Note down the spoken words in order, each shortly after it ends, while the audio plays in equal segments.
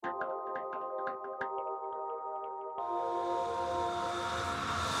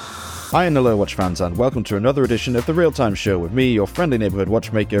Hi and hello watch fans, and welcome to another edition of The Real Time Show with me, your friendly neighbourhood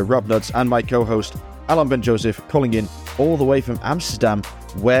watchmaker Rob Nuts, and my co-host Alan Ben Joseph, calling in all the way from Amsterdam,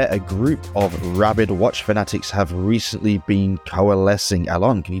 where a group of rabid watch fanatics have recently been coalescing.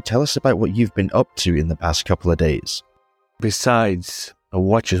 Alan, can you tell us about what you've been up to in the past couple of days? Besides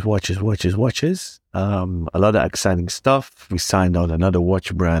watches, a lot of exciting stuff. We signed on another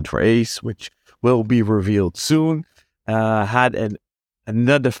watch brand for Ace, which will be revealed soon. Had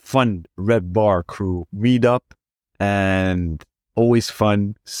another fun Red Bar crew meetup, and always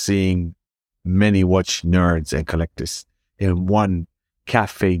fun seeing many watch nerds and collectors in one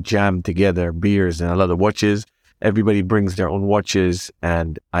cafe jammed together, beers and a lot of watches. Everybody brings their own watches,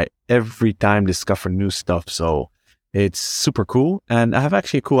 and I every time discover new stuff. So it's super cool. And I have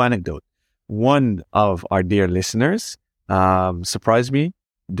actually a cool anecdote. One of our dear listeners surprised me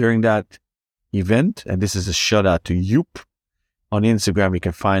during that event, and this is a shout out to Joep. On Instagram, you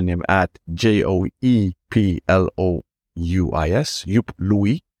can find him at JOEPLOUIS, Joep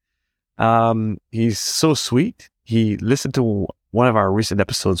Louis. He's so sweet. He listened to one of our recent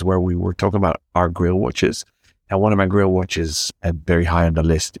episodes where we were talking about our Grail watches. And one of my Grail watches, and very high on the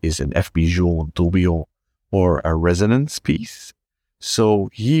list, is an FP Joule Tourbillon or a resonance piece. So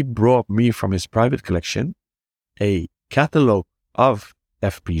he brought me from his private collection a catalog of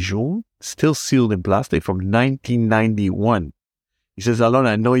FP Joule, still sealed in plastic, from 1991. He says, Alon,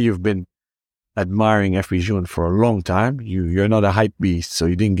 I know you've been admiring FP Joule for a long time. You're not a hype beast, so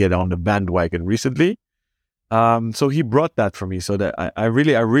you didn't get on the bandwagon recently. So he brought that for me, so that I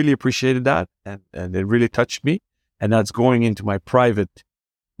really appreciated that, and it really touched me. And that's going into my private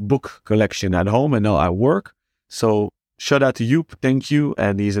book collection at home and now at work. So shout out to Joep, thank you.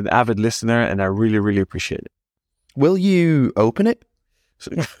 And he's an avid listener, and I really appreciate it. Will you open it?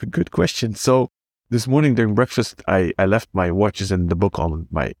 So, good question. So this morning during breakfast, I left my watches and the book on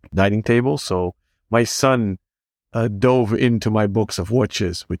my dining table. So my son dove into my books of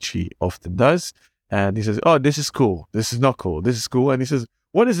watches, which he often does. And he says, oh, this is cool. This is not cool. This is cool. And he says,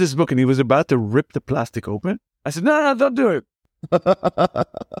 what is this book? And he was about to rip the plastic open. I said, no, don't do it.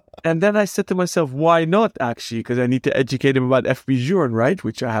 And then I said to myself, why not actually? Because I need to educate him about FP Joule, right?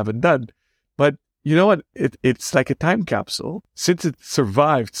 Which I haven't done. But you know what? It's like a time capsule. Since it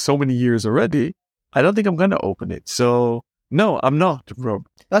survived so many years already, I don't think I'm going to open it. So no, I'm not, Rob.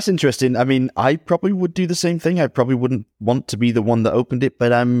 That's interesting. I mean, I probably would do the same thing. I probably wouldn't want to be the one that opened it,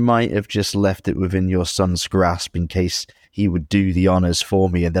 but I might have just left it within your son's grasp in case he would do the honors for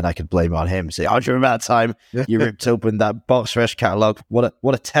me, and then I could blame it on him. Say, oh, do you remember that time you ripped open that box fresh catalogue? What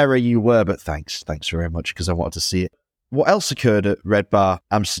a terror you were, but thanks very much, because I wanted to see it. What else occurred at Red Bar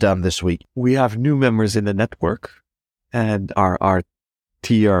Amsterdam this week? We have new members in the network, and our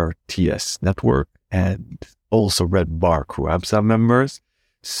TRTS network, and also Red Bar Crew Amsterdam members.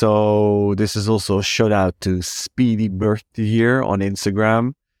 So this is also a shout out to Speedy Birthday here on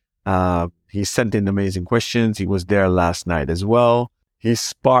Instagram. He sent in amazing questions. He was there last night as well. He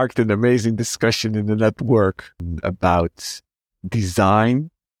sparked an amazing discussion in the network about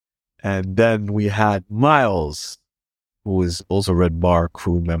design. And then we had Miles, who is also Red Bar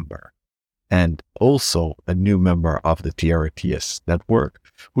Crew member, and also a new member of the TRTS network,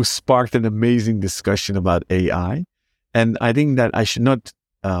 who sparked an amazing discussion about AI. And I think that I should not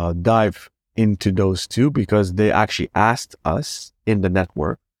dive into those two, because they actually asked us in the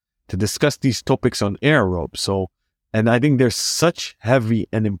network to discuss these topics on air, Rob. So, and I think there's such heavy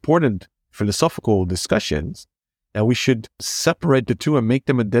and important philosophical discussions that we should separate the two and make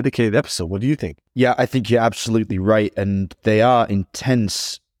them a dedicated episode. What do you think? Yeah, I think you're absolutely right. And they are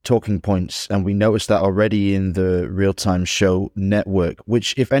intense talking points, and we noticed that already in the Real Time Show network,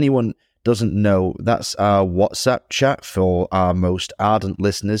 which, if anyone doesn't know, that's our WhatsApp chat for our most ardent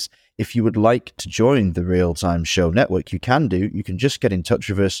listeners. If you would like to join the Real Time Show network, you can do. You can just get in touch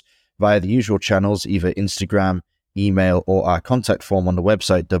with us via the usual channels, either Instagram, email, or our contact form on the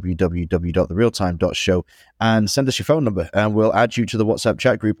website, www.therealtime.show, and send us your phone number, and we'll add you to the WhatsApp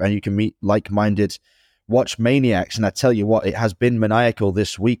chat group, and you can meet like-minded watch maniacs. And I tell you what, it has been maniacal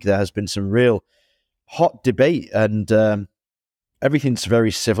this week. There has been some real hot debate, and everything's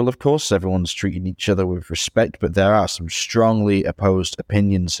very civil, of course. Everyone's treating each other with respect, but there are some strongly opposed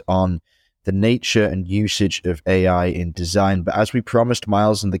opinions on the nature and usage of AI in design. But as we promised,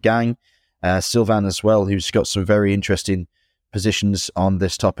 Miles and the gang, Sylvan as well, who's got some very interesting positions on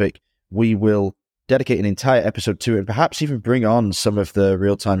this topic, we will dedicate an entire episode to it, and perhaps even bring on some of the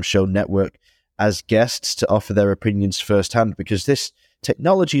Real Time Show network as guests to offer their opinions firsthand, because this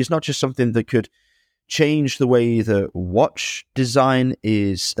technology is not just something that could change the way that watch design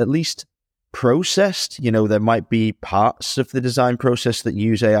is at least processed. There might be parts of the design process that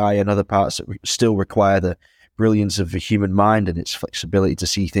use AI and other parts that still require the brilliance of the human mind and its flexibility to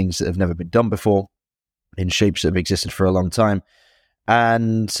see things that have never been done before in shapes that have existed for a long time.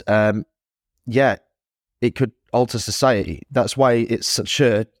 And it could alter society. That's why it's such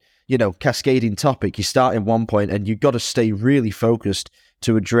a, cascading topic. You start in one point and you've got to stay really focused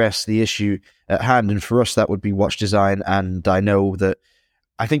to address the issue at hand. And for us, that would be watch design. And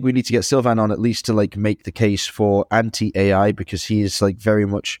I think we need to get Sylvain on at least to make the case for anti-AI, because he is very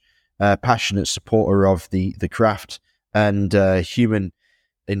much a passionate supporter of the craft and human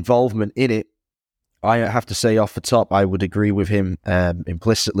involvement in it. I have to say off the top, I would agree with him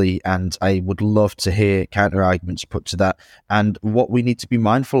implicitly, and I would love to hear counter arguments put to that. And what we need to be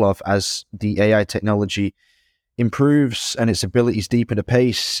mindful of as the AI technology improves and its abilities deepen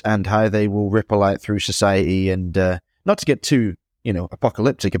apace, and how they will ripple out through society. And not to get too,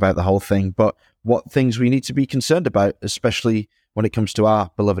 apocalyptic about the whole thing, but what things we need to be concerned about, especially when it comes to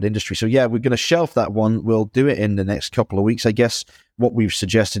our beloved industry. So yeah, we're going to shelf that one. We'll do it in the next couple of weeks. I guess what we've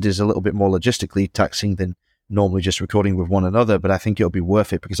suggested is a little bit more logistically taxing than normally just recording with one another, but I think it'll be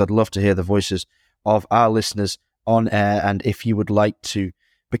worth it, because I'd love to hear the voices of our listeners on air. And if you would like to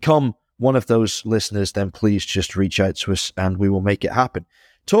become one of those listeners, then please just reach out to us and we will make it happen.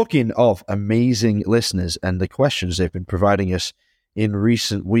 Talking of amazing listeners and the questions they've been providing us in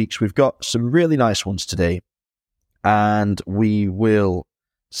recent weeks, we've got some really nice ones today. And we will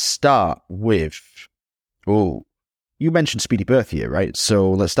start with, you mentioned Speedy Berthier, right? So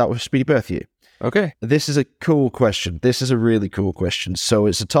let's start with Speedy Berthier. Okay. This is a cool question. This is a really cool question. So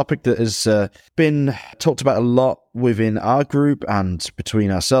it's a topic that has been talked about a lot within our group and between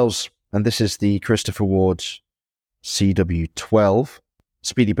ourselves. And this is the Christopher Ward CW12.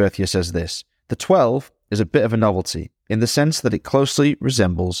 Speedy Berthier says this: the 12 is a bit of a novelty in the sense that it closely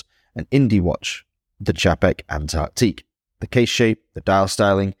resembles an indie watch, the Chapek Antarctique. The case shape, the dial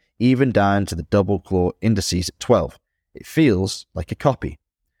styling, even down to the double claw indices at 12. It feels like a copy.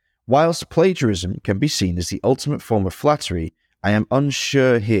 Whilst plagiarism can be seen as the ultimate form of flattery, I am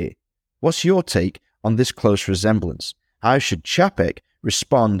unsure here. What's your take on this close resemblance? How should Chapek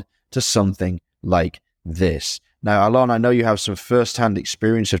respond to something like this? Now, Alon, I know you have some first-hand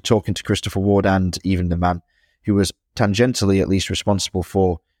experience of talking to Christopher Ward and even the man who was tangentially at least responsible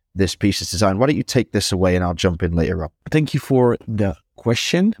for this piece's design. Why don't you take this away and I'll jump in later on. Thank you for the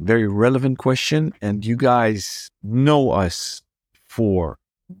question. Very relevant question. And you guys know us for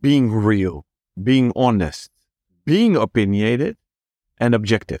being real, being honest, being opinionated, and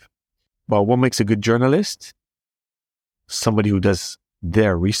objective. But what makes a good journalist? Somebody who does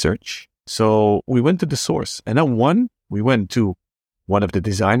their research. So we went to the source. And then we went to one of the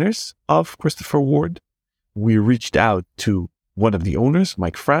designers of Christopher Ward. We reached out to one of the owners,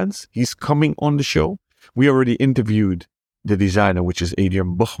 Mike Franz. He's coming on the show. We already interviewed the designer, which is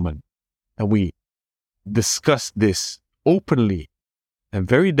Adrian Buchman. And we discussed this openly and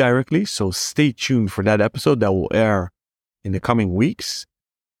very directly. So stay tuned for that episode that will air in the coming weeks.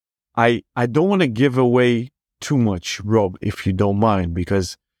 I don't want to give away too much, Rob, if you don't mind,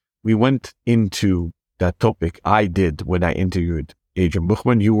 because we went into that topic. I did when I interviewed Adrian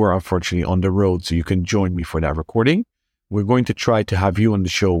Buchman. You were unfortunately on the road, so you can join me for that recording. We're going to try to have you on the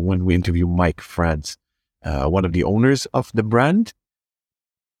show when we interview Mike Franz, one of the owners of the brand.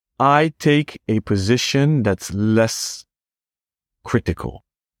 I take a position that's less critical.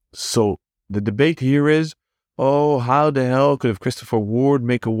 So the debate here is, how the hell could Christopher Ward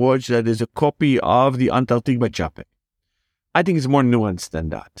make a watch that is a copy of the Antarctique by Chapek? I think it's more nuanced than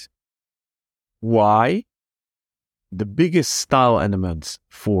that. Why? The biggest style elements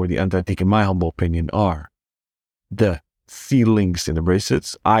for the Antarctique, in my humble opinion, are the C-links in the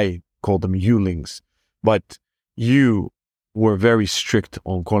bracelets. I call them U-links, but you were very strict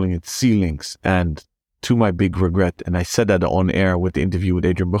on calling it C-links. And to my big regret, and I said that on air with the interview with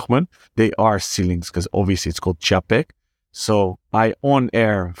Adrian Buchman, they are C-links because obviously it's called Chapek. So I on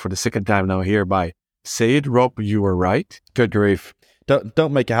air for the second time now hereby say it, Rob, you were right. Good grief.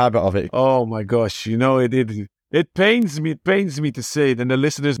 Don't make a habit of it. Oh my gosh. It pains me to say it, and the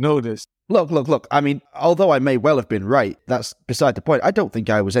listeners know this. Look. I mean, although I may well have been right, that's beside the point. I don't think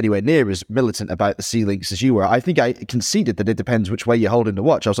I was anywhere near as militant about the C-links as you were. I think I conceded that it depends which way you're holding the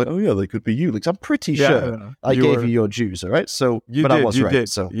watch. I was like, oh yeah, they could be U-links. I'm pretty sure I gave you your dues, all right? So, I was right.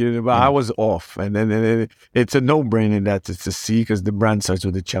 So, I was off, and then it's a no-brainer that it's a C because the brand starts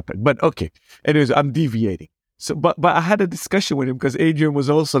with a Chapek. But okay, anyways, I'm deviating. So, but I had a discussion with him because Adrian was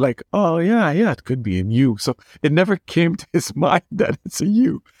also like, oh yeah, it could be a U. So it never came to his mind that it's a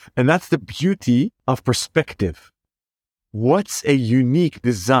U. And that's the beauty of perspective. What's a unique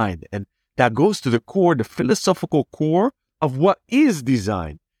design? And that goes to the core, the philosophical core of what is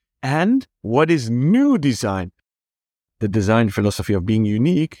design and what is new design. The design philosophy of being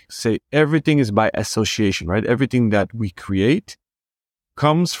unique, say everything is by association, right? Everything that we create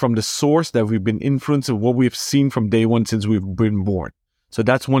comes from the source that we've been influenced of what we've seen from day one since we've been born. So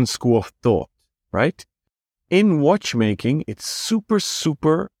that's one school of thought, right? In watchmaking, it's super,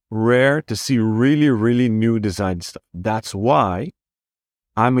 super rare to see really, really new design stuff. That's why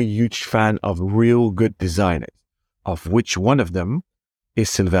I'm a huge fan of real good designers, of which one of them is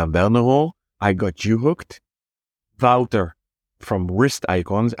Sylvain Bernerot. I got you hooked. Wouter from Wrist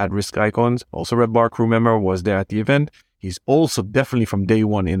Icons at Wrist Icons, also Red Bar crew member, was there at the event. He's also definitely from day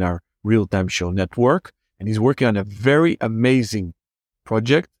one in our real-time show network, and he's working on a very amazing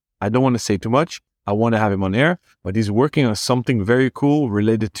project. I don't want to say too much. I want to have him on air, but he's working on something very cool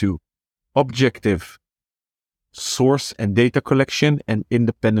related to objective source and data collection and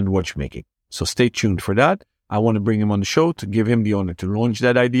independent watchmaking. So stay tuned for that. I want to bring him on the show to give him the honor to launch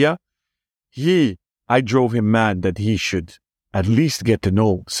that idea. I drove him mad that he should at least get to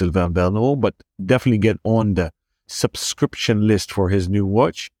know Sylvain Bernerot, but definitely get on the subscription list for his new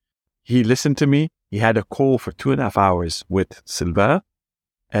watch. He listened to me. He had a call for 2.5 hours with Sylvain,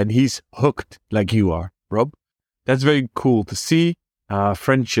 and he's hooked like you are, Rob. That's very cool to see.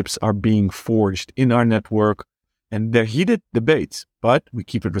 Friendships are being forged in our network, and they're heated debates, but we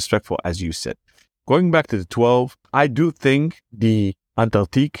keep it respectful, as you said. Going back to the 12, I do think the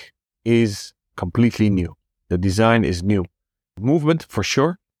Antarctique is completely new. The design is new. Movement, for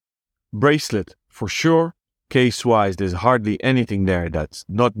sure. Bracelet, for sure. Case-wise, there's hardly anything there that's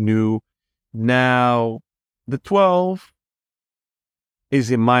not new. Now, the 12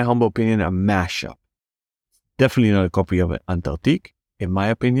 is, in my humble opinion, a mashup. Definitely not a copy of an Antarctique, in my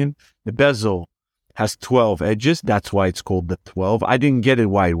opinion. The bezel has 12 edges. That's why it's called the 12. I didn't get it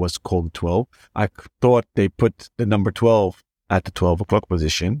why it was called 12. I thought they put the number 12 at the 12 o'clock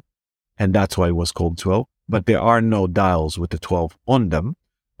position, and that's why it was called 12. But there are no dials with the 12 on them,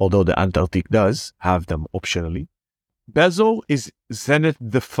 although the Antarctique does have them optionally. Bezel is Zenith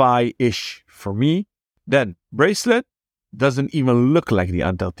Defy-ish for me. Then bracelet doesn't even look like the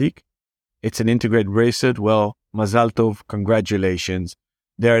Antarctique. It's an integrated bracelet. Well, Mazal Tov, congratulations.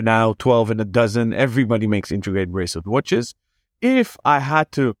 There are now 12 in a dozen. Everybody makes integrated bracelet watches. If I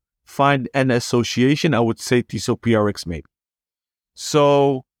had to find an association, I would say Tissot PRX maybe.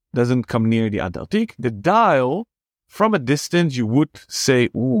 So, doesn't come near the Antarctique. The dial, from a distance, you would say,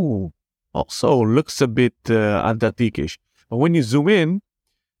 ooh, also looks a bit Antarctique-ish. But when you zoom in,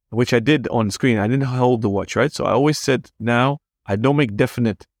 which I did on screen, I didn't hold the watch, right? So I always said, now, I don't make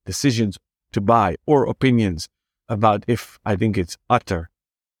definite decisions to buy or opinions about if I think it's utter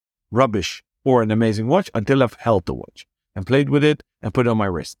rubbish or an amazing watch until I've held the watch and played with it and put it on my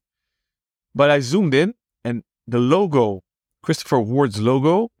wrist. But I zoomed in, and the logo, Christopher Ward's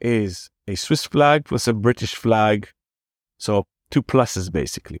logo, is a Swiss flag plus a British flag. So 2 pluses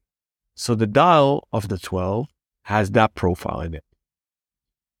basically. So the dial of the 12 has that profile in it.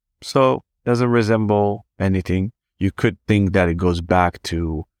 So doesn't resemble anything. You could think that it goes back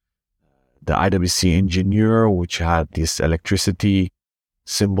to the IWC Engineer, which had this electricity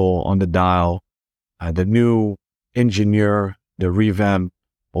symbol on the dial. The new Engineer, the revamp,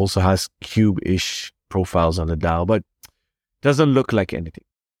 also has cube-ish profiles on the dial, but doesn't look like anything.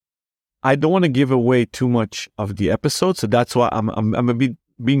 I don't want to give away too much of the episode, so that's why I'm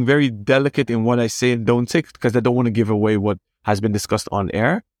being very delicate in what I say and don't say, because I don't want to give away what has been discussed on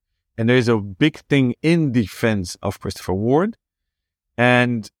air. And there's a big thing in defense of Christopher Ward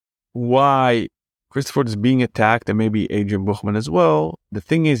and why Christopher is being attacked, and maybe Adrian Buchman as well. The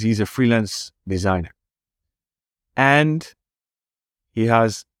thing is, he's a freelance designer. And he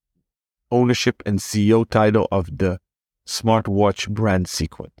has ownership and CEO title of the smartwatch brand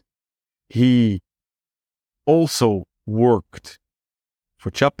Sequent. He also worked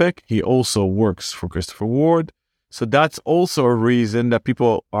for Chapek. He also works for Christopher Ward. So that's also a reason that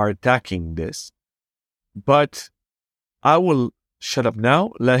people are attacking this. But I will shut up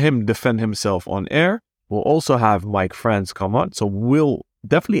now, let him defend himself on air. We'll also have Mike Franz come on. So we'll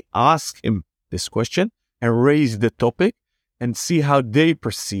definitely ask him this question and raise the topic and see how they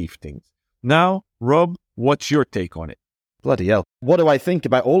perceive things. Now, Rob, what's your take on it? Bloody hell. What do I think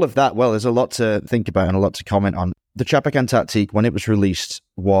about all of that? Well, there's a lot to think about and a lot to comment on. The Chapek Antarctique, when it was released,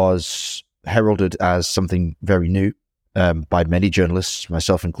 was heralded as something very new by many journalists,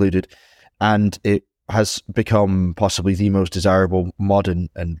 myself included, and it has become possibly the most desirable modern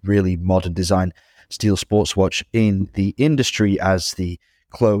and really modern design steel sports watch in the industry, as the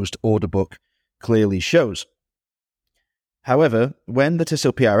closed order book clearly shows. However, when the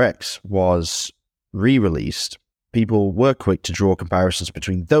Tissot PRX was re-released, people were quick to draw comparisons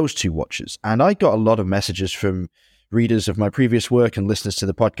between those two watches. And I got a lot of messages from readers of my previous work and listeners to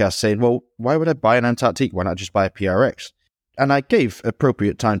the podcast saying, well, why would I buy an Antarctique? Why not just buy a PRX? And I gave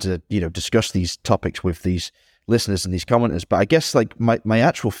appropriate time to, discuss these topics with these listeners and these commenters. But I guess like my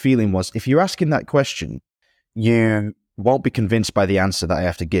actual feeling was, if you're asking that question, you won't be convinced by the answer that I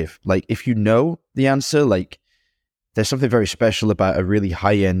have to give. Like, if you know the answer, like, there's something very special about a really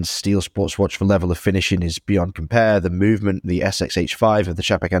high-end steel sports watch. The level of finishing is beyond compare. The movement, the SXH5 of the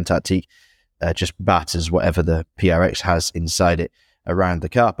Chapek Antarctique just batters whatever the PRX has inside it around the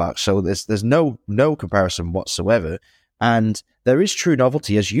car park. So there's no comparison whatsoever. And there is true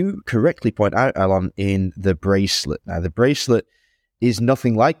novelty, as you correctly point out, Alan, in the bracelet. Now, the bracelet is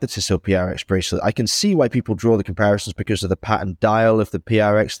nothing like the Tissot PRX bracelet. I can see why people draw the comparisons because of the pattern dial of the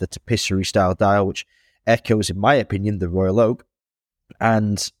PRX, the tapisserie-style dial, which echoes, in my opinion, the Royal Oak,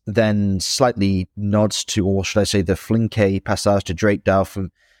 and then slightly nods to, or should I say, the Flinke Passage de Drake dial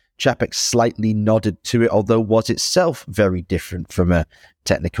from Chapek slightly nodded to it, although was itself very different from a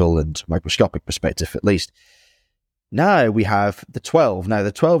technical and microscopic perspective, at least. Now we have the 12. Now,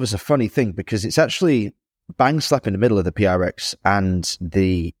 the 12 is a funny thing because it's actually bang slap in the middle of the PRX and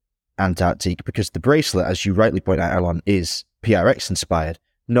the Antarctique, because the bracelet, as you rightly point out, Alan, is PRX inspired,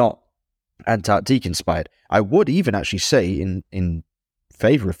 not Antarctique inspired. I would even actually say in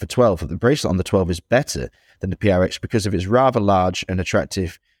favor of the 12 that the bracelet on the 12 is better than the PRX because of its rather large and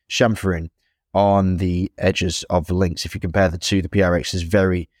attractive chamfering on the edges of the links. If you compare the two, the PRX is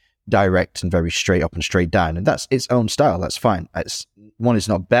very direct and very straight up and straight down, and that's its own style. That's fine. One is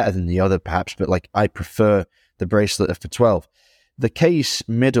not better than the other, perhaps, but like, I prefer the bracelet of the 12. The case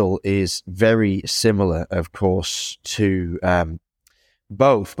middle is very similar, of course, to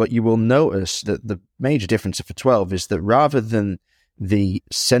both, but you will notice that the major difference of the 12 is that rather than the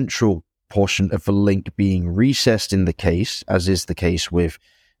central portion of the link being recessed in the case, as is the case with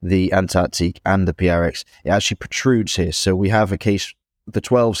the Antarctique and the PRX, it actually protrudes here. So we have a case, the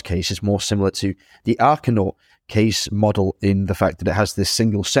 12's case is more similar to the Arcanaut case model in the fact that it has this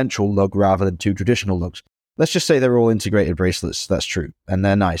single central lug rather than two traditional lugs. Let's just say they're all integrated bracelets. That's true. And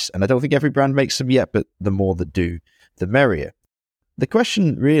they're nice. And I don't think every brand makes them yet, but the more that do, the merrier. The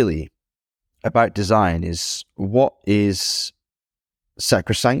question really about design is, what is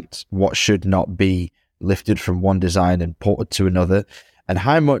sacrosanct? What should not be lifted from one design and ported to another? And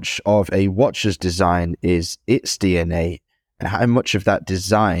how much of a watch's design is its DNA? And how much of that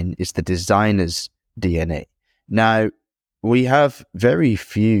design is the designer's DNA? Now, we have very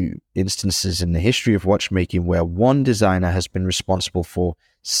few instances in the history of watchmaking where one designer has been responsible for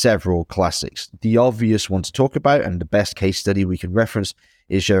several classics. The obvious one to talk about, and the best case study we can reference,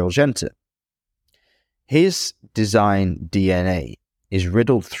 is Gerald Genta. His design DNA is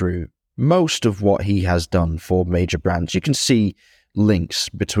riddled through most of what he has done for major brands. You can see links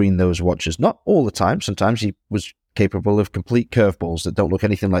between those watches. Not all the time. Sometimes he was capable of complete curveballs that don't look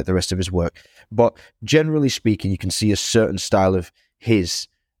anything like the rest of his work. But generally speaking, you can see a certain style of his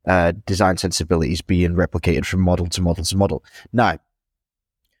design sensibilities being replicated from model to model to model. Now,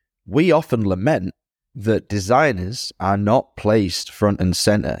 we often lament that designers are not placed front and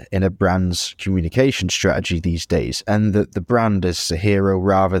center in a brand's communication strategy these days, and that the brand is a hero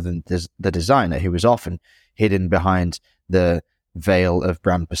rather than the designer, who is often hidden behind the veil of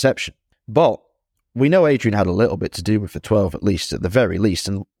brand perception. But we know Adrian had a little bit to do with the 12, at least, at the very least,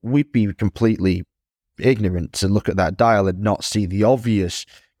 and we'd be completely ignorant to look at that dial and not see the obvious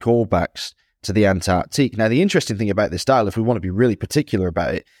callbacks to the Antarctique. Now, the interesting thing about this dial, if we want to be really particular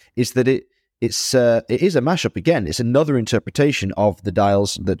about it, is that it is a mashup again. It's another interpretation of the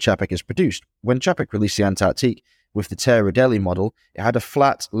dials that Chapek has produced. When Chapek released the Antarctique with the Terra Deli model, it had a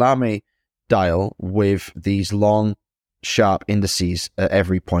flat lame dial with these long, sharp indices at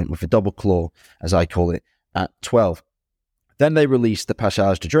every point, with a double claw, as I call it, at 12. Then they released the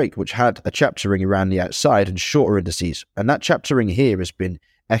Passage de Drake, which had a chapter ring around the outside and shorter indices. And that chapter ring here has been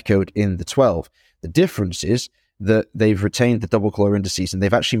echoed in the 12. The difference is that they've retained the double claw indices, and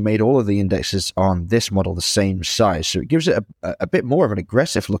they've actually made all of the indexes on this model the same size. So it gives it a bit more of an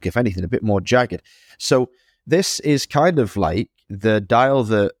aggressive look, if anything, a bit more jagged. So this is kind of like the dial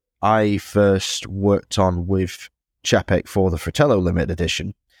that I first worked on with Chapek for the Fratello limited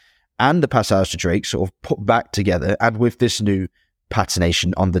edition, and the Passage de Drake sort of put back together, and with this new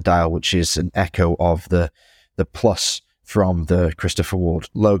patination on the dial, which is an echo of the plus from the Christopher Ward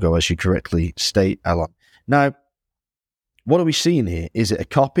logo, as you correctly state, Alan. Now, what are we seeing here? Is it a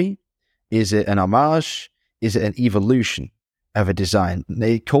copy? Is it an homage? Is it an evolution? of a design.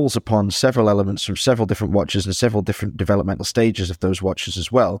 It calls upon several elements from several different watches and several different developmental stages of those watches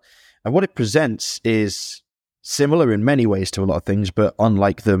as well. And what it presents is similar in many ways to a lot of things, but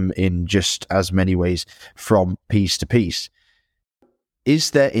unlike them in just as many ways from piece to piece.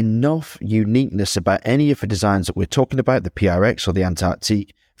 Is there enough uniqueness about any of the designs that we're talking about, the PRX or the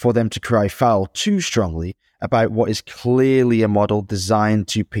Antarctique, for them to cry foul too strongly about what is clearly a model designed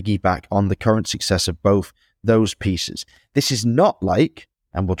to piggyback on the current success of both those pieces? This is not like,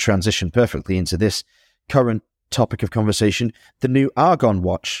 and we'll transition perfectly into this current topic of conversation, the new Argon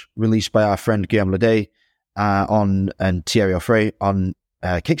watch released by our friend Guillaume Ledet and Thierry Offray on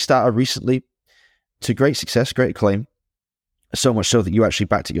Kickstarter recently, to great success, great acclaim. So much so that you actually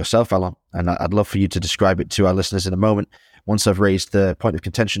backed it yourself, Alan, and I'd love for you to describe it to our listeners in a moment once I've raised the point of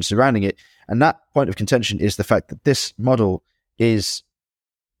contention surrounding it. And that point of contention is the fact that this model is,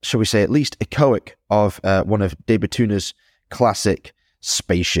 shall we say, at least echoic of one of De Betuna's classic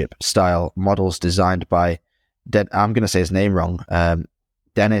spaceship-style models designed by, I'm going to say his name wrong,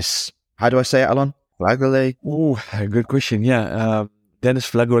 Dennis, how do I say it, Alan? Flagolet? Oh, good question. Yeah,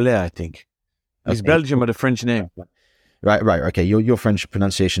 Dennis Flagolet, I think. He's Okay. Belgian, but a French name. Right. Okay. Your French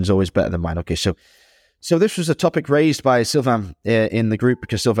pronunciation is always better than mine. Okay. So this was a topic raised by Sylvain in the group,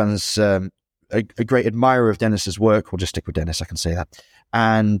 because Sylvain's a great admirer of Dennis's work. We'll just stick with Dennis. I can say that.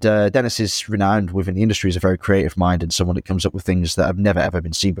 And Dennis is renowned within the industry as a very creative mind and someone that comes up with things that have never ever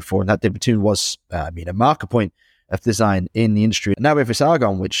been seen before. And that De Betun was, a marker point of design in the industry. Now we have this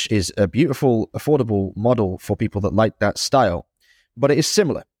Argon, which is a beautiful, affordable model for people that like that style, but it is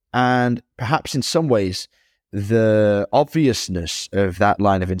similar. And perhaps in some ways, the obviousness of that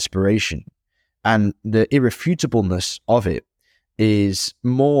line of inspiration and the irrefutableness of it is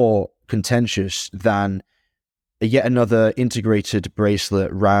more contentious than yet another integrated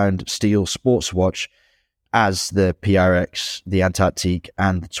bracelet round steel sports watch, as the PRX, the Antarctique,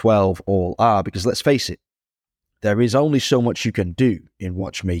 and the 12 all are. Because let's face it, there is only so much you can do in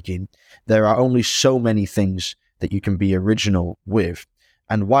watchmaking. There are only so many things that you can be original with.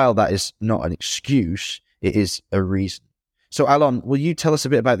 And while that is not an excuse, it is a reason. So, Alon, will you tell us a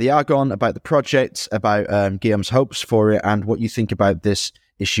bit about the Argon, about the project, about Guillaume's hopes for it, and what you think about this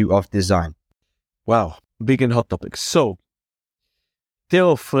issue of design? Wow, big and hot topic. So,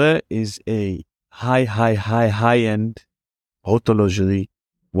 Théo Frey is a high-end horlogerie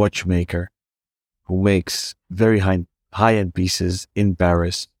watchmaker who makes very high-end pieces in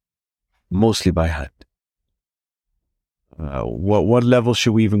Paris, mostly by hand. What level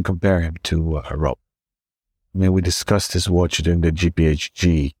should we even compare him to, Rob? I mean, we discussed his watch during the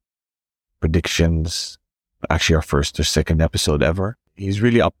GPHG predictions, actually our first or second episode ever. He's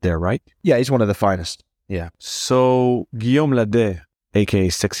really up there, right? Yeah, he's one of the finest. Yeah. So Guillaume Ledet, aka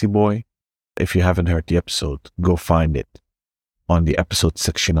Sexy Boy, if you haven't heard the episode, go find it on the episode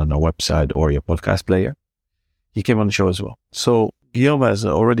section on our website or your podcast player. He came on the show as well. So Guillaume has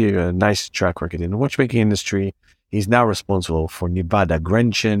already a nice track record in the watchmaking industry. He's now responsible for Nevada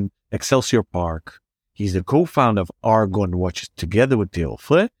Grenchen, Excelsior Park. He's the co-founder of Argon Watches together with Théo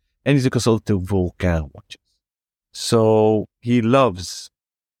Frey, and he's a consultant to Vulcain Watches. So he loves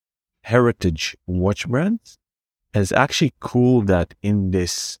heritage watch brands. And it's actually cool that in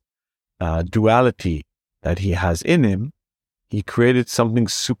this duality that he has in him, he created something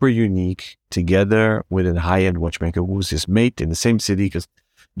super unique together with a high-end watchmaker who's his mate in the same city, because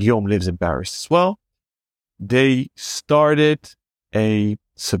Guillaume lives in Paris as well. They started a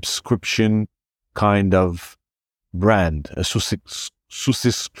subscription kind of brand, a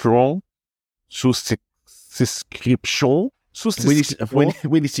subscription.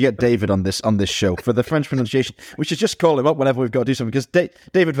 We need to get David on this show for the French pronunciation. We should just call him up whenever we've got to do something, because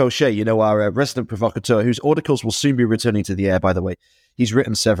David Vaucher, our resident provocateur, whose articles will soon be returning to the air, by the way. He's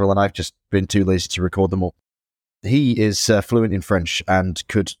written several, and I've just been too lazy to record them all. He is fluent in French and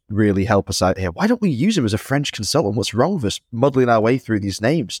could really help us out here. Why don't we use him as a French consultant? What's wrong with us muddling our way through these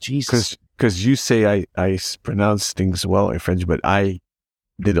names? Jesus. Because you say I pronounce things well in French, but I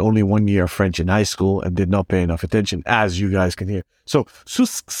did only 1 year of French in high school and did not pay enough attention, as you guys can hear. So,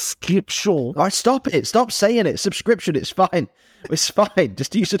 subscription. All right, stop it. Stop saying it. Subscription, it's fine. It's fine.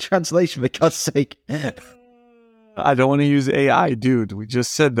 Just use a translation, for God's sake. I don't want to use AI, dude. We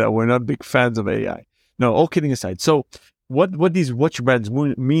just said that we're not big fans of AI. No, all kidding aside. So what these watch brands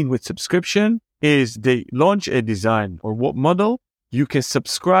mean with subscription is they launch a design or what model, you can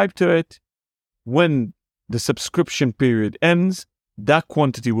subscribe to it. When the subscription period ends, that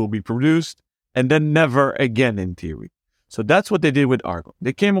quantity will be produced and then never again in theory. So that's what they did with Argon.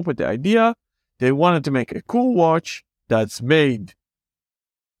 They came up with the idea. They wanted to make a cool watch that's made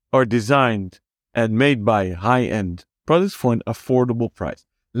or designed and made by high-end products for an affordable price.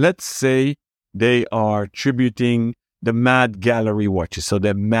 Let's say they are tributing the Mad Gallery watches, so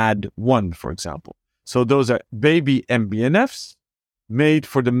the Mad 1, for example. So those are baby MBNFs made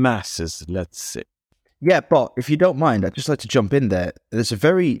for the masses, let's say. Yeah, but if you don't mind, I'd just like to jump in there. There's a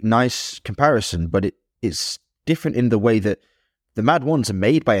very nice comparison, but it's different in the way that the Mad Ones are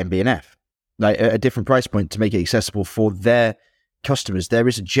made by MB&F, like at a different price point to make it accessible for their customers. There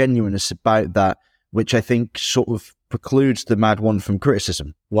is a genuineness about that, which I think sort of precludes the Mad One from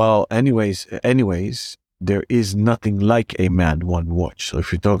criticism. Well, anyways, there is nothing like a Mad One watch. So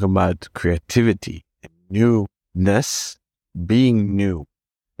if you're talking about creativity and newness, being new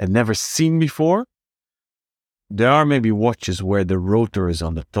and never seen before, there are maybe watches where the rotor is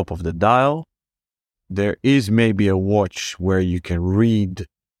on the top of the dial. There is maybe a watch where you can read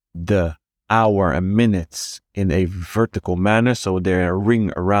the hour and minutes in a vertical manner, so they're a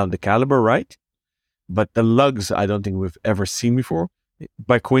ring around the caliber, right? But the lugs, I don't think we've ever seen before.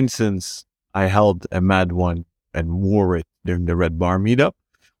 By coincidence, I held a Mad One and wore it during the Red Bar meetup.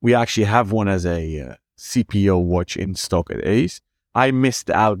 We actually have one as a CPO watch in stock at Ace. I missed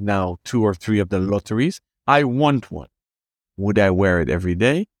out now 2 or 3 of the lotteries. I want one. Would I wear it every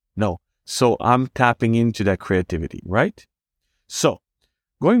day? No. So I'm tapping into that creativity, right? So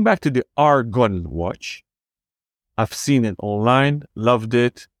going back to the Argon watch, I've seen it online, loved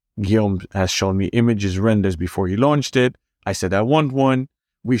it. Guillaume has shown me images, renders before he launched it. I said, I want one.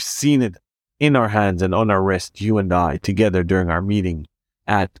 We've seen it in our hands and on our wrist, you and I, together during our meeting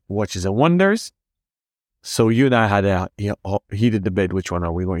at Watches and Wonders. So you and I had a heated debate, which one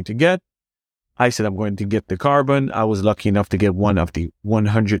are we going to get? I said, I'm going to get the carbon. I was lucky enough to get one of the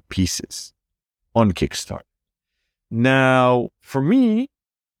 100 pieces on Kickstarter. Now, for me,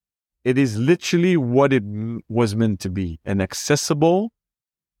 it is literally what it was meant to be, an accessible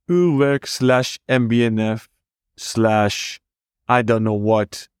Uwerk / MBNF / I don't know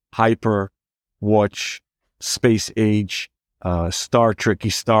what, hyper watch, space age, Star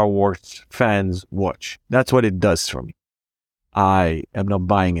Trekky, Star Wars fans watch. That's what it does for me. I am not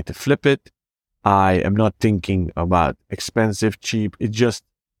buying it to flip it. I am not thinking about expensive, cheap. It's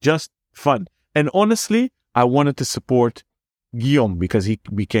just fun. And honestly, I wanted to support Guillaume because he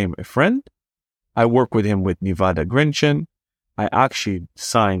became a friend. I work with him with Nevada Grenchen. I actually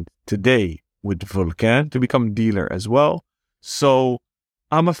signed today with Vulcan to become dealer as well. So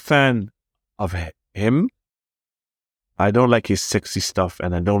I'm a fan of him. I don't like his sexy stuff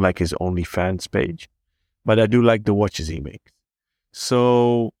and I don't like his OnlyFans page, but I do like the watches he makes.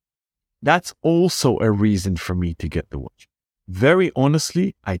 So that's also a reason for me to get the watch. Very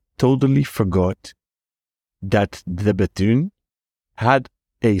honestly, I totally forgot that the Bethune had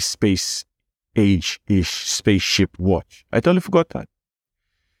a space age-ish spaceship watch. I totally forgot that.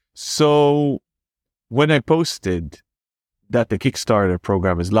 So when I posted that the Kickstarter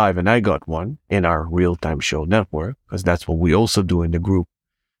program is live and I got one in our real-time show network, because that's what we also do in the group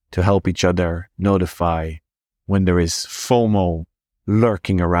to help each other notify when there is FOMO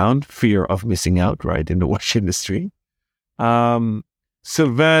lurking around, fear of missing out, right, in the watch industry.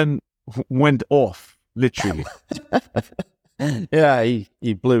 Sylvain went off, literally. Yeah,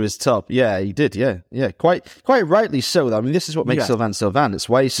 he blew his top. Yeah, he did. Yeah, quite rightly so. I mean, this is what makes Sylvain Sylvain. It's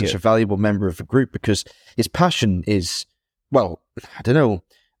why he's such a valuable member of the group, because his passion is, well, I don't know.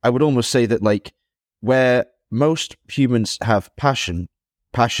 I would almost say that, like, where most humans have passion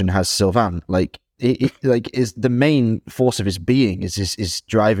has Sylvain. Like, is the main force of his being is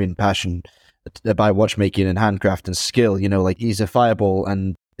driving passion by watchmaking and handcraft and skill. You know, like, he's a fireball,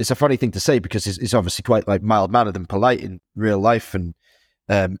 and it's a funny thing to say because he's obviously quite like mild-mannered and polite in real life, and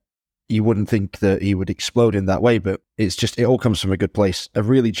you wouldn't think that he would explode in that way, but it's just, it all comes from a good place, a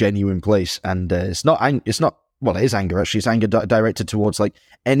really genuine place, and it's not well, it is anger actually. It's anger directed towards like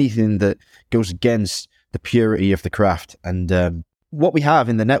anything that goes against the purity of the craft. And what we have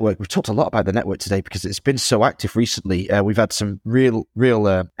in the network, we've talked a lot about the network today because it's been so active recently. We've had some real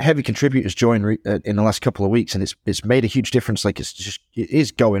heavy contributors join in the last couple of weeks, and it's made a huge difference. Like, it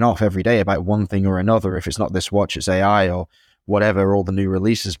is going off every day about one thing or another. If it's not this watch, it's AI or whatever, all the new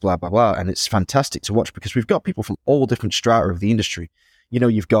releases, blah, blah, blah. And it's fantastic to watch because we've got people from all different strata of the industry. You know,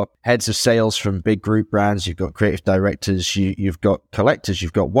 you've got heads of sales from big group brands, you've got creative directors, you've got collectors,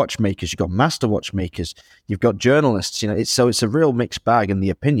 you've got watchmakers, you've got master watchmakers, you've got journalists. You know, it's a real mixed bag, and the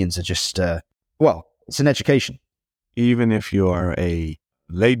opinions are just, it's an education. Even if you are a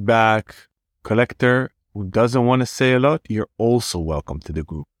laid-back collector who doesn't want to say a lot, you're also welcome to the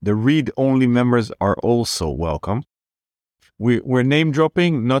group. The read-only members are also welcome. We're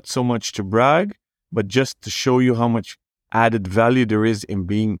name-dropping, not so much to brag, but just to show you how much added value there is in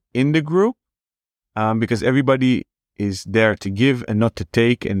being in the group, because everybody is there to give and not to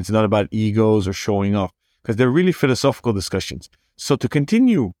take, and it's not about egos or showing off, because they're really philosophical discussions. So to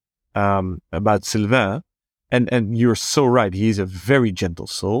continue about Sylvain, and you're so right, he's a very gentle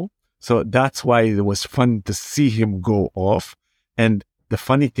soul. So that's why it was fun to see him go off. And the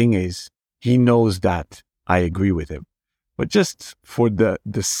funny thing is, he knows that I agree with him. But just for the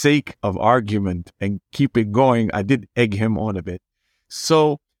sake of argument and keep it going, I did egg him on a bit.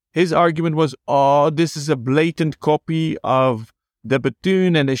 So his argument was, oh, this is a blatant copy of the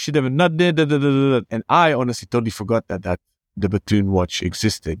Batoon and they should have not did. And I honestly totally forgot that the Batoon watch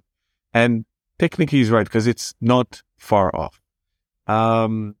existed. And technically he's right, because it's not far off.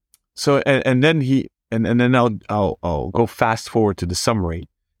 So then I'll go fast forward to the summary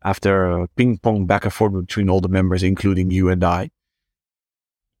after a ping pong back and forth between all the members, including you and I.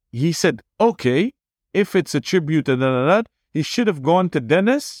 He said, okay, if it's a tribute to that, he should have gone to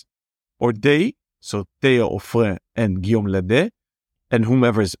Dennis or they, so Theo Offrin and Guillaume Ledet, and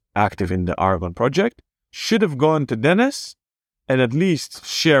whomever is active in the Aragon project, should have gone to Dennis and at least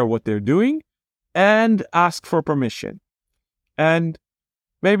share what they're doing and ask for permission. And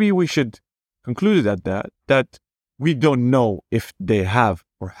maybe we should conclude at that we don't know if they have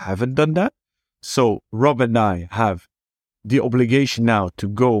or haven't done that. So Rob and I have the obligation now to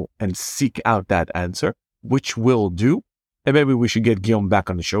go and seek out that answer, which we'll do. And maybe we should get Guillaume back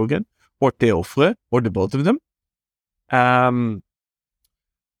on the show again, or Theo Frey, or the both of them.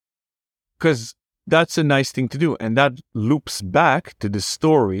 Because that's a nice thing to do. And that loops back to the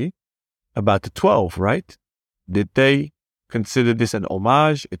story about the 12, right? Did they consider this an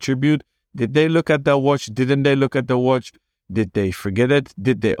homage, a tribute? Did they look at the watch? Didn't they look at the watch? Did they forget it?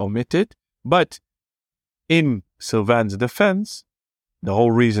 Did they omit it? But in Sylvain's defense, the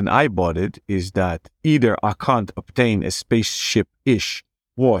whole reason I bought it is that either I can't obtain a spaceship-ish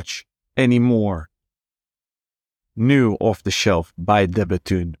watch anymore, new off the shelf by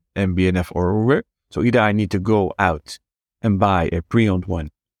Debatoon, MBNF or Uber. So either I need to go out and buy a pre-owned one,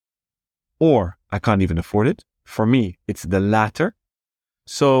 or I can't even afford it. For me, it's the latter.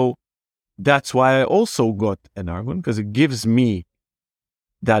 So that's why I also got an Argon, because it gives me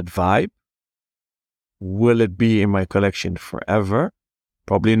that vibe. Will it be in my collection forever?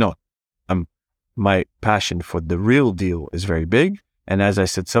 Probably not. My passion for the real deal is very big. And as I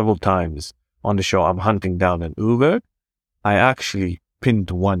said several times on the show, I'm hunting down an Uber. I actually pinned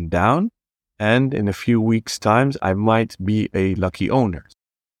one down. And in a few weeks' times, I might be a lucky owner.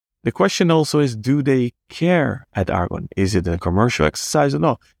 The question also is, do they care at Argon? Is it a commercial exercise or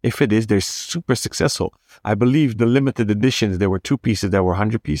not? If it is, they're super successful. I believe the limited editions, there were 2 pieces that were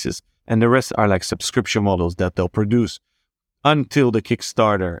 100 pieces, and the rest are like subscription models that they'll produce until the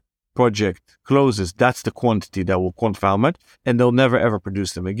Kickstarter project closes. That's the quantity that will quantify how much, and they'll never ever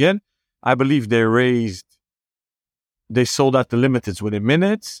produce them again. I believe they sold out the limiteds within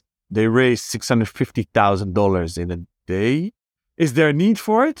minutes. They raised $650,000 in a day. Is there a need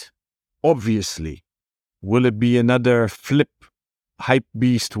for it? Obviously. Will it be another flip hype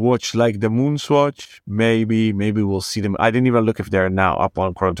beast watch like the Moonswatch? Maybe we'll see them. I didn't even look if they're now up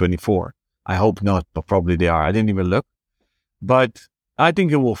on Chrono 24. I hope not, but probably they are. I didn't even look. But I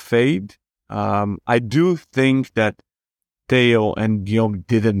think it will fade. I do think that Theo and Guillaume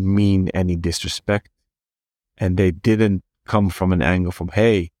didn't mean any disrespect. And they didn't come from an angle from,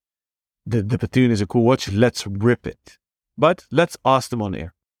 hey, the Batoon is a cool watch, let's rip it. But let's ask them on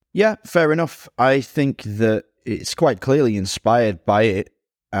air. Yeah, fair enough. I think that it's quite clearly inspired by it.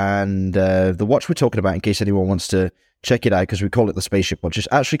 And the watch we're talking about, in case anyone wants to check it out, because we call it the Spaceship Watch, is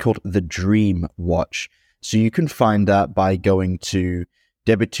actually called the Dream Watch. So you can find that by going to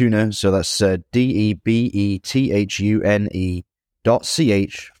Debetune, so that's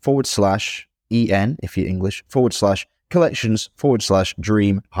DEBETHUNE.ch/EN, if you're English,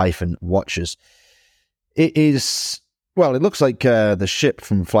 /collections/dream-watches. It is... Well, it looks like the ship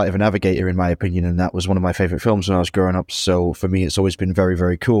from Flight of a Navigator, in my opinion, and that was one of my favorite films when I was growing up, so for me it's always been very,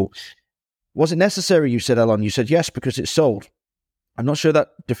 very cool. Was it necessary, you said, Elon? You said yes, because it's sold. I'm not sure that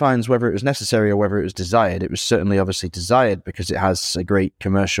defines whether it was necessary or whether it was desired. It was certainly obviously desired because it has a great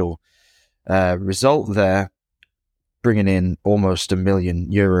commercial result there, bringing in almost €1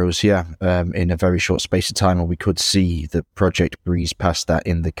 million, in a very short space of time, and we could see the project breeze past that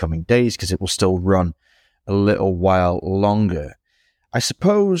in the coming days because it will still run a little while longer. I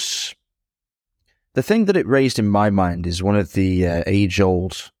suppose the thing that it raised in my mind is one of the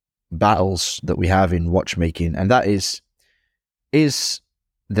age-old battles that we have in watchmaking, and that is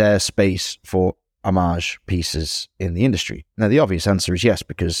there space for homage pieces in the industry? Now, the obvious answer is yes,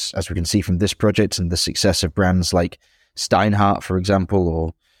 because as we can see from this project and the success of brands like Steinhardt, for example,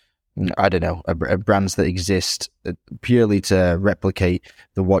 or I don't know, brands that exist purely to replicate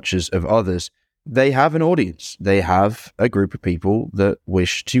the watches of others, they have an audience. They have a group of people that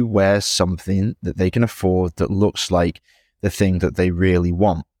wish to wear something that they can afford that looks like the thing that they really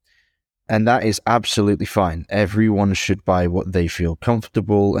want. And that is absolutely fine. Everyone should buy what they feel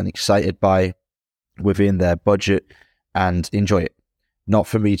comfortable and excited by within their budget and enjoy it. Not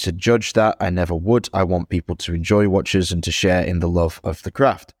for me to judge that. I never would. I want people to enjoy watches and to share in the love of the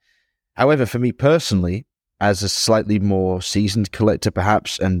craft. However, for me personally, as a slightly more seasoned collector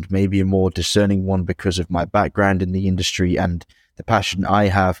perhaps, and maybe a more discerning one because of my background in the industry and the passion I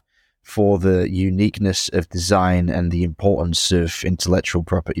have for the uniqueness of design and the importance of intellectual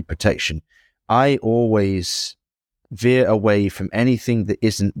property protection, I always veer away from anything that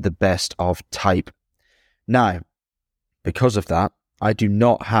isn't the best of type. Now, because of that, I do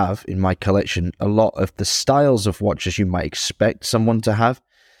not have in my collection a lot of the styles of watches you might expect someone to have.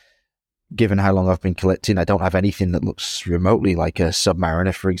 Given how long I've been collecting, I don't have anything that looks remotely like a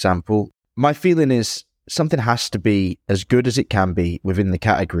Submariner, for example. My feeling is something has to be as good as it can be within the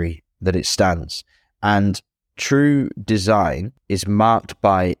category that it stands. And true design is marked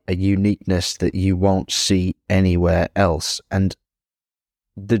by a uniqueness that you won't see anywhere else. And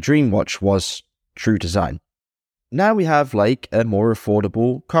the Dream Watch was true design. Now we have like a more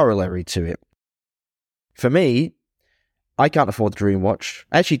affordable corollary to it. For me, I can't afford the Dream Watch.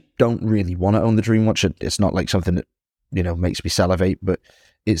 I actually don't really want to own the Dream Watch. It's not like something that, makes me salivate, but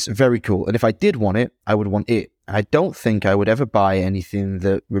it's very cool. And if I did want it, I would want it. I don't think I would ever buy anything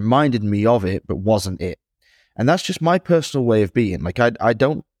that reminded me of it, but wasn't it. And that's just my personal way of being. Like, I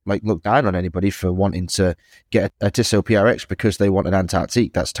don't look down on anybody for wanting to get a Tissot PRX because they want an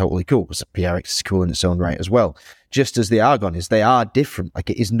Antarctique. That's totally cool, because the PRX is cool in its own right as well. Just as the Argon is, they are different. Like,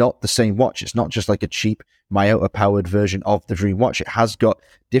 it is not the same watch. It's not just like a cheap Miyota powered version of the Dream Watch. It has got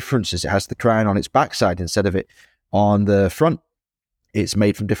differences. It has the crown on its backside instead of it on the front. It's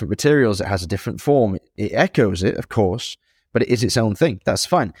made from different materials. It has a different form. It echoes it, of course, but it is its own thing. That's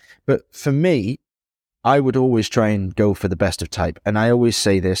fine. But for me, I would always try and go for the best of type. And I always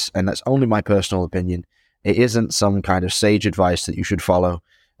say this, and that's only my personal opinion. It isn't some kind of sage advice that you should follow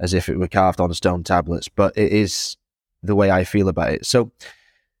as if it were carved on stone tablets, but it is the way I feel about it. So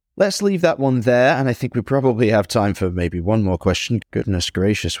let's leave that one there. And I think we probably have time for maybe one more question. Goodness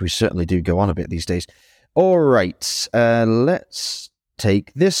gracious, we certainly do go on a bit these days. All right, let's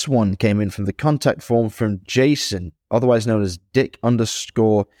take this one. Came in from the contact form from Jason, otherwise known as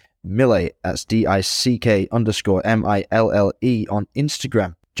Dick_Millet. That's DICK_MILLE on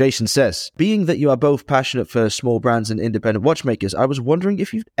Instagram. Jason says, being that you are both passionate for small brands and independent watchmakers, I was wondering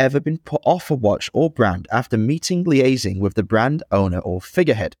if you've ever been put off a watch or brand after liaising with the brand owner or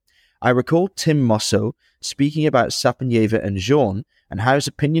figurehead. I recall Tim Mosso speaking about Sapenieva and Jean and how his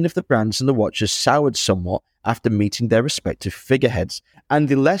opinion of the brands and the watches soured somewhat after meeting their respective figureheads and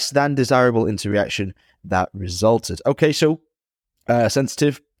the less than desirable interaction that resulted. Okay, so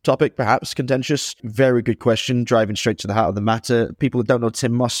sensitive topic, perhaps contentious. Very good question, driving straight to the heart of the matter. People that don't know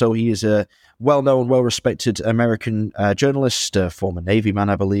Tim Mosso, he is a well-known, well-respected American journalist, former Navy man,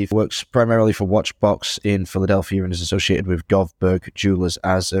 I believe. Works primarily for Watchbox in Philadelphia and is associated with Govberg Jewelers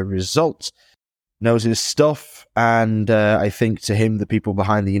as a result. Knows his stuff, and I think to him the people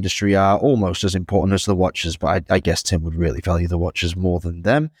behind the industry are almost as important as the watches, but I guess Tim would really value the watches more than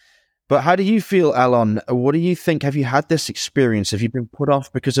them. But how do you feel, Alon? What do you think? Have you had this experience? Have you been put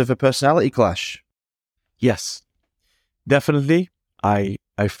off because of a personality clash? Yes, definitely. I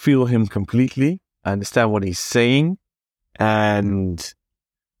feel him completely. I understand what he's saying. And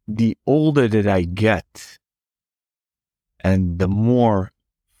the older that I get and the more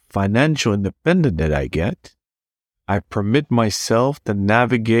financial independent that I get, I permit myself to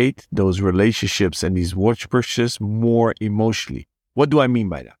navigate those relationships and these watch purchases more emotionally. What do I mean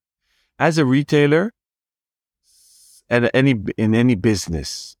by that? As a retailer, in any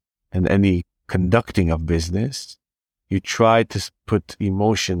business and any conducting of business, you try to put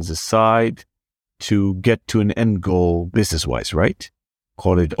emotions aside to get to an end goal business-wise, right?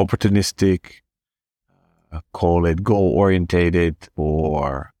 Call it opportunistic, call it goal-orientated,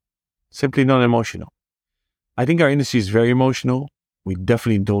 or simply non-emotional. I think our industry is very emotional. We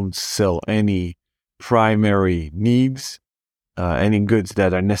definitely don't sell any primary needs. Any goods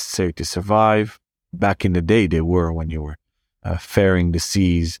that are necessary to survive. Back in the day, they were when you were faring the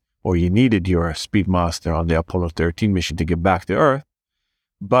seas or you needed your Speedmaster on the Apollo 13 mission to get back to Earth.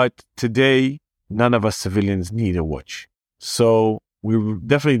 But today, none of us civilians need a watch. So we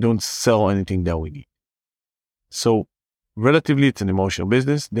definitely don't sell anything that we need. So relatively, it's an emotional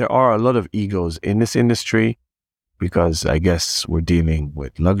business. There are a lot of egos in this industry. because I guess we're dealing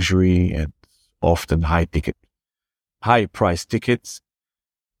with luxury and often high price tickets,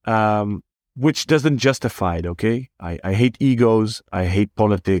 which doesn't justify it. Okay. I hate egos. I hate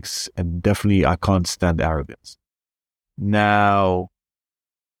politics, and definitely I can't stand arrogance. Now,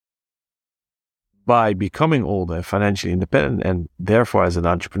 by becoming older and financially independent, and therefore as an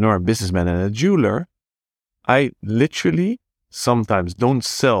entrepreneur, businessman, and a jeweler, I literally sometimes don't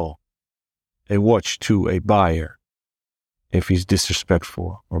sell a watch to a buyer if he's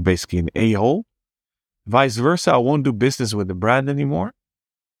disrespectful or basically an a-hole. Vice versa, I won't do business with the brand anymore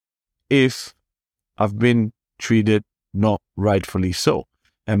if I've been treated not rightfully so.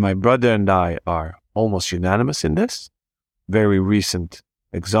 And my brother and I are almost unanimous in this. Very recent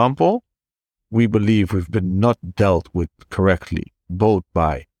example. We believe we've been not dealt with correctly, both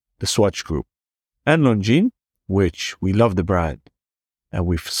by the Swatch Group and Longines, which we love the brand and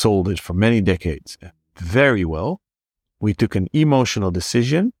we've sold it for many decades very well. We took an emotional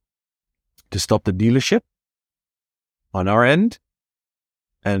decision to stop the dealership on our end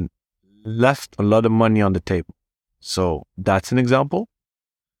and left a lot of money on the table. So that's an example.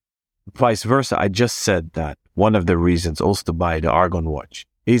 Vice versa, I just said that one of the reasons also to buy the Argon watch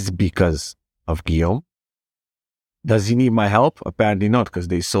is because of Guillaume. Does he need my help? Apparently not, because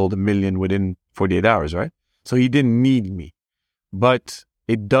they sold 1 million within 48 hours, right? So he didn't need me. But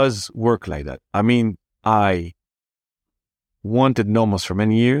it does work like that. I mean, I wanted Nomos for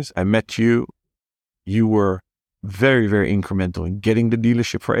many years. I met you. You were very, very incremental in getting the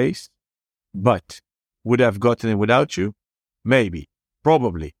dealership for Ace. But would I have gotten it without you? Maybe.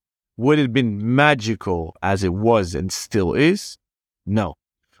 Probably. Would it have been magical as it was and still is? No.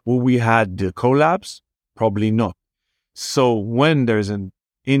 Will we had the collabs? Probably not. So when there's an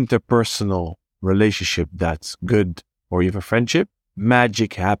interpersonal relationship that's good, or even friendship,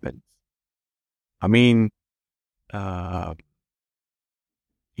 magic happens. I mean,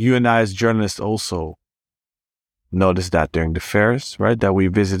 you and I as journalists also noticed that during the fairs, right, that we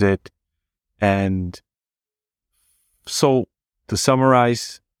visited. And so to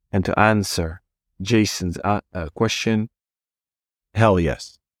summarize and to answer Jason's question, hell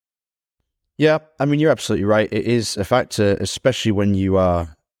yes. Yeah, I mean, you're absolutely right. It is a factor, especially when you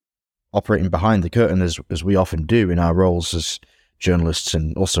are operating behind the curtain, as we often do in our roles as journalists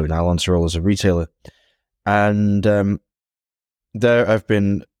and also in Alan's role as a retailer. And there have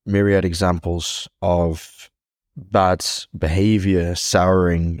been myriad examples of bad behavior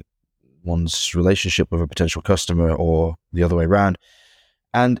souring one's relationship with a potential customer or the other way around.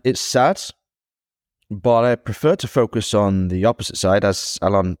 And it's sad, but I prefer to focus on the opposite side. As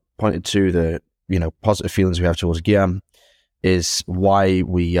Alan pointed to, the positive feelings we have towards Guillaume is why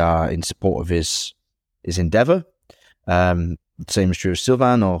we are in support of his endeavor. Same is true of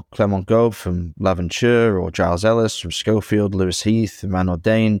Sylvain or Clement Gaube from L'Aventure, or Giles Ellis from Schofield, Lewis Heath, Emmanuel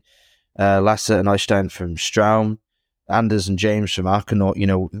Dane, Lasse and Eystein from Straum, Anders and James from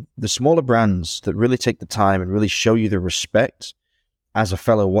Arcanaut. The smaller brands that really take the time and really show you the respect as a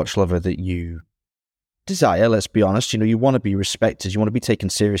fellow watch lover that you desire. Let's be honest, you want to be respected, you want to be taken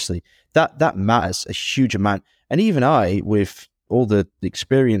seriously. That matters a huge amount. And even I, with all the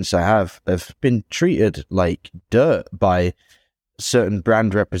experience I have been treated like dirt by certain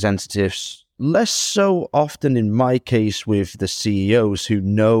brand representatives, less so often in my case with the CEOs who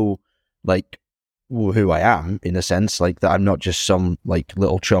know who I am, in a sense, like that I'm not just some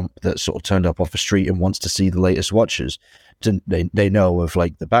little chump that sort of turned up off the street and wants to see the latest watches. They know of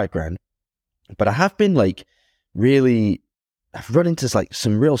the background. But I have been I've run into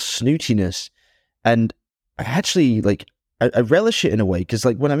some real snootiness, and I actually I relish it in a way, because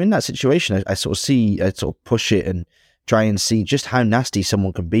when I'm in that situation, I sort of push it and try and see just how nasty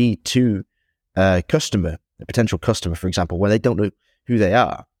someone can be to a potential customer, for example, when they don't know who they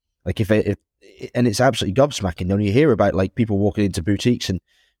are. And it's absolutely gobsmacking. When you hear about people walking into boutiques and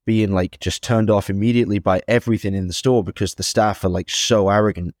being just turned off immediately by everything in the store because the staff are so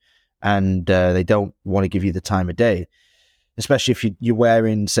arrogant and they don't want to give you the time of day, especially if you're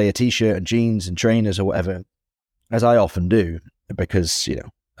wearing, say, a t-shirt and jeans and trainers or whatever, as I often do, because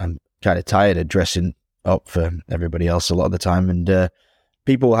I'm kind of tired of dressing up for everybody else a lot of the time, and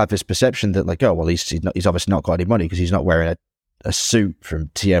people have this perception that oh well, he's obviously not got any money because he's not wearing a suit from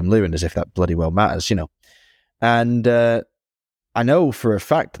TM Lewin, as if that bloody well matters, And I know for a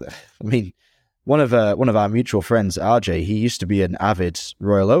fact that, one of our mutual friends, RJ, he used to be an avid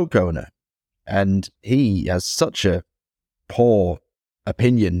Royal Oak owner, and he has such a poor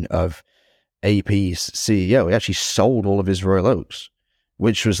opinion of AP's CEO. He actually sold all of his Royal Oaks,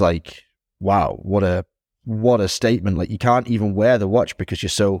 which was wow, what a statement. You can't even wear the watch because you're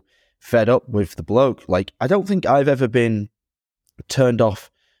so fed up with the bloke. Like, I don't think I've ever been turned off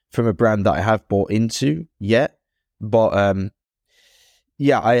from a brand that I have bought into yet. But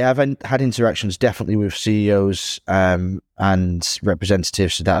yeah, I have had interactions definitely with CEOs and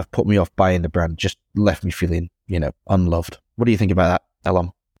representatives that have put me off buying the brand, just left me feeling, unloved. What do you think about that,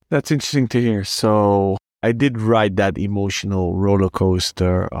 Alon? That's interesting to hear. So I did ride that emotional roller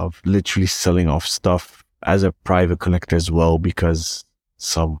coaster of literally selling off stuff as a private collector as well, because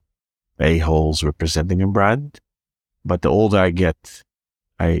some a-holes representing a brand. But the older I get,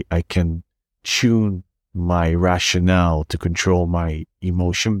 I can tune my rationale to control my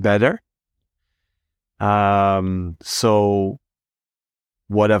emotion better. So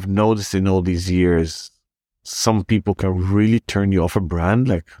what I've noticed in all these years, some people can really turn you off a brand,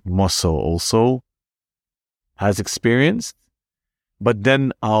 like Muscle also has experienced. But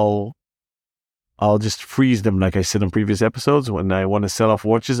then I'll just freeze them, like I said in previous episodes. When I want to sell off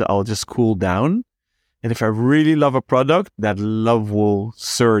watches, I'll just cool down. And if I really love a product, that love will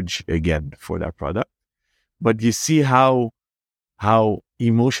surge again for that product. But you see how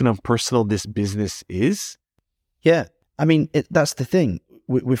emotional and personal this business is? Yeah. I mean, that's the thing.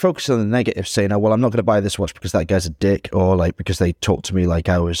 We focus on the negative, saying, oh, well, I'm not going to buy this watch because that guy's a dick, or like because they talked to me like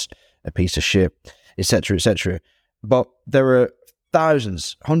I was a piece of shit, etc., etc. But there are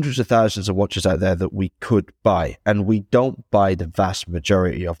thousands, hundreds of thousands of watches out there that we could buy, and we don't buy the vast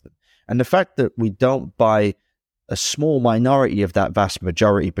majority of them. And the fact that we don't buy a small minority of that vast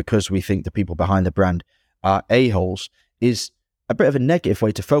majority because we think the people behind the brand are a-holes is a bit of a negative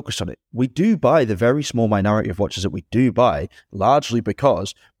way to focus on it. We do buy the very small minority of watches that we do buy, largely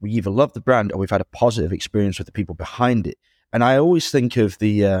because we either love the brand or we've had a positive experience with the people behind it. And I always think of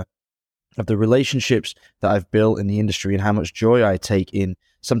the relationships that I've built in the industry and how much joy I take in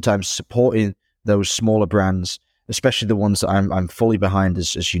sometimes supporting those smaller brands, especially the ones that I'm fully behind.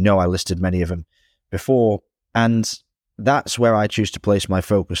 As you know, I listed many of them before. And that's where I choose to place my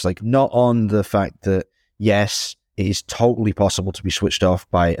focus, like not on the fact that, yes, it is totally possible to be switched off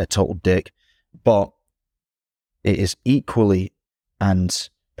by a total dick, but it is equally and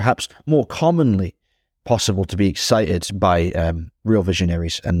perhaps more commonly possible to be excited by real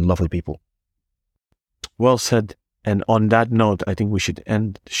visionaries and lovely people. Well said. And on that note, I think we should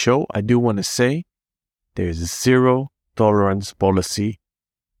end the show. I do want to say there's a zero tolerance policy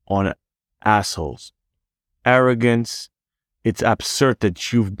on assholes. Arrogance. It's absurd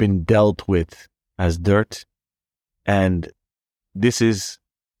that you've been dealt with as dirt. And this is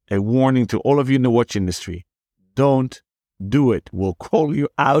a warning to all of you in the watch industry. Don't do it. We'll call you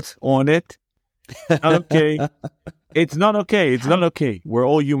out on it. Not okay. It's not okay. It's not okay. We're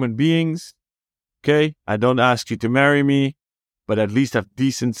all human beings. Okay? I don't ask you to marry me, but at least have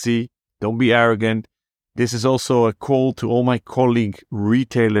decency. Don't be arrogant. This is also a call to all my colleague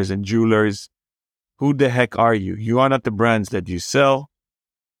retailers and jewelers. Who the heck are you? You are not the brands that you sell.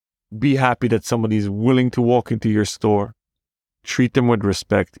 Be happy that somebody is willing to walk into your store. Treat them with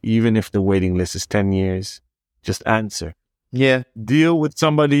respect, even if the waiting list is 10 years. Just answer. Yeah. Deal with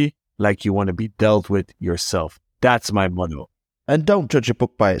somebody like you want to be dealt with yourself. That's my motto. And don't judge a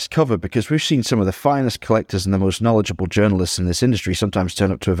book by its cover, because we've seen some of the finest collectors and the most knowledgeable journalists in this industry sometimes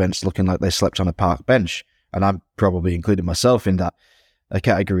turn up to events looking like they slept on a park bench. And I'm probably including myself in that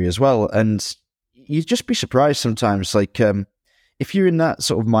category as well. And you'd just be surprised sometimes, like, if you're in that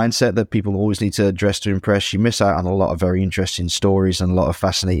sort of mindset that people always need to dress to impress, you miss out on a lot of very interesting stories and a lot of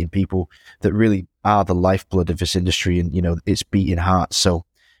fascinating people that really are the lifeblood of this industry and, its beating heart. So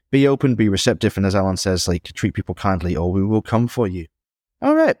be open, be receptive, and as Alan says, like, treat people kindly or we will come for you.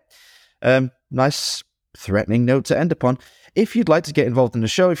 All right. Nice threatening note to end upon. If you'd like to get involved in the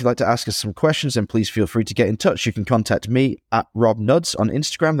show, if you'd like to ask us some questions, then please feel free to get in touch. You can contact me at RobNuds on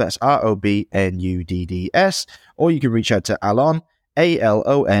Instagram. That's ROBNUDDS. Or you can reach out to Alon,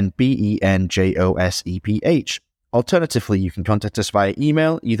 ALONBENJOSEPH. Alternatively, you can contact us via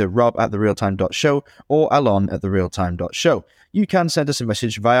email, either rob@therealtime.show or alon@therealtime.show. You can send us a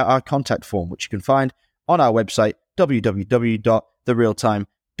message via our contact form, which you can find on our website,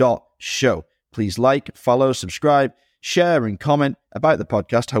 www.therealtime.show. Please like, follow, subscribe, share and comment about the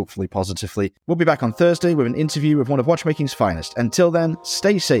podcast, hopefully positively. We'll be back on Thursday with an interview with one of watchmaking's finest. Until then,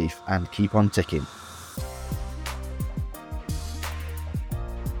 stay safe and keep on ticking.